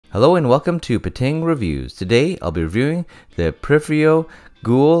Hello and welcome to Pating Reviews. Today I'll be reviewing the Periphio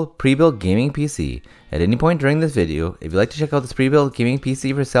Ghoul Prebuilt Gaming PC. At any point during this video, if you'd like to check out this pre-built gaming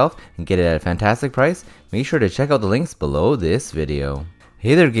PC for yourself and get it at a fantastic price, make sure to check out the links below this video.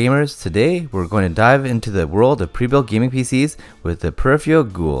 Hey there gamers, today we're going to dive into the world of pre-built gaming PCs with the Periphio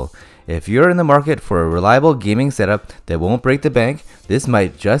Ghoul. If you're in the market for a reliable gaming setup that won't break the bank, this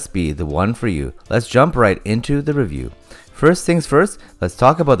might just be the one for you. Let's jump right into the review. First things first, let's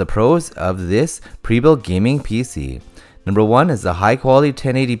talk about the pros of this pre-built gaming PC. Number one is the high quality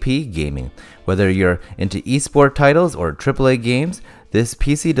 1080p gaming. Whether you're into esport titles or AAA games, this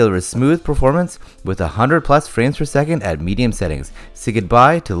PC delivers smooth performance with 100 plus frames per second at medium settings. Say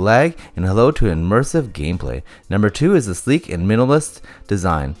goodbye to lag and hello to immersive gameplay. Number two is the sleek and minimalist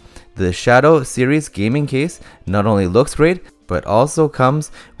design. The Shadow series gaming case not only looks great, but also comes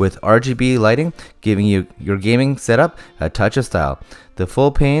with RGB lighting, giving you your gaming setup a touch of style. The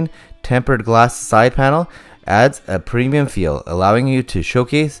full pane tempered glass side panel adds a premium feel, allowing you to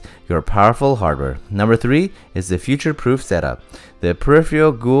showcase your powerful hardware. Number three is the future-proof setup. The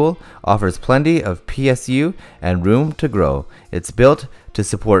Periphio Ghoul offers plenty of PSU and room to grow. It's built to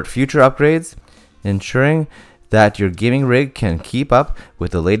support future upgrades, ensuring that your gaming rig can keep up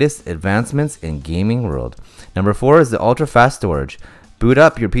with the latest advancements in gaming world. Number four is the ultra fast storage. Boot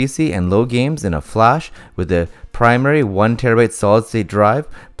up your PC and load games in a flash with the primary 1TB solid state drive.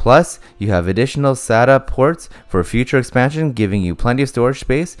 Plus, you have additional SATA ports for future expansion, giving you plenty of storage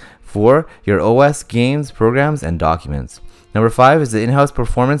space for your OS games, programs, and documents. Number five is the in-house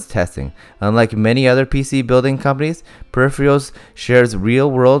performance testing. Unlike many other PC building companies, Periphio shares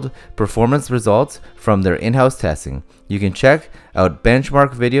real-world performance results from their in-house testing. You can check out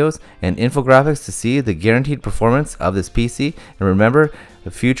benchmark videos and infographics to see the guaranteed performance of this PC, and remember, the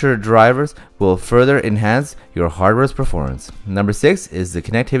future drivers will further enhance your hardware's performance. Number six is the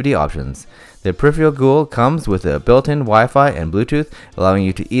connectivity options. The Periphio Ghoul comes with a built-in Wi-Fi and Bluetooth, allowing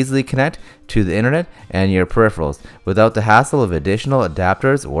you to easily connect to the internet and your peripherals without the hassle of additional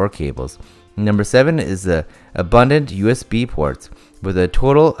adapters or cables. Number seven is the abundant USB ports. With a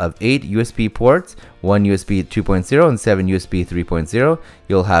total of 8 USB ports, 1 USB 2.0 and 7 USB 3.0,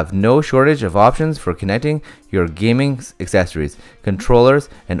 you'll have no shortage of options for connecting your gaming accessories, controllers,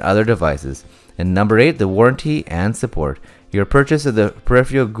 and other devices. And number 8, the warranty and support. Your purchase of the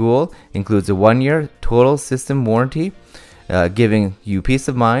Periphio Ghoul includes a 1-year total system warranty, giving you peace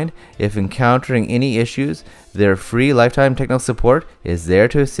of mind. If encountering any issues, their free lifetime technical support is there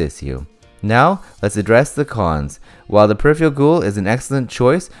to assist you. Now, let's address the cons. While the Periphio Ghoul is an excellent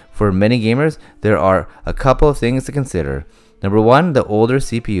choice for many gamers, there are a couple of things to consider. Number one, the older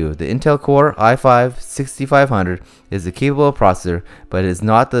CPU. The Intel Core i5-6500 is a capable processor, but it is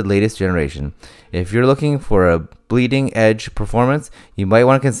not the latest generation. If you're looking for a bleeding edge performance, you might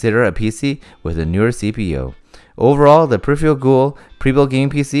want to consider a PC with a newer CPU. Overall, the Periphio Ghoul Prebuilt Gaming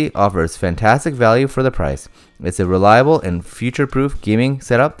PC offers fantastic value for the price. It's a reliable and future-proof gaming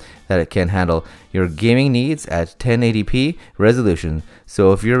setup that can handle your gaming needs at 1080p resolution.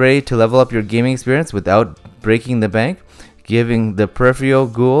 So if you're ready to level up your gaming experience without breaking the bank, giving the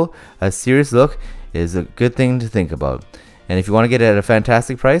Periphio Ghoul a serious look is a good thing to think about. And if you want to get it at a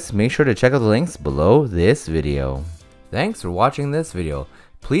fantastic price, make sure to check out the links below this video. Thanks for watching this video.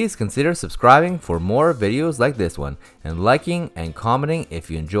 Please consider subscribing for more videos like this one, and liking and commenting if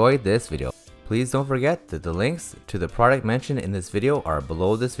you enjoyed this video. Please don't forget that the links to the product mentioned in this video are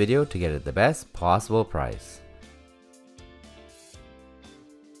below this video to get it at the best possible price.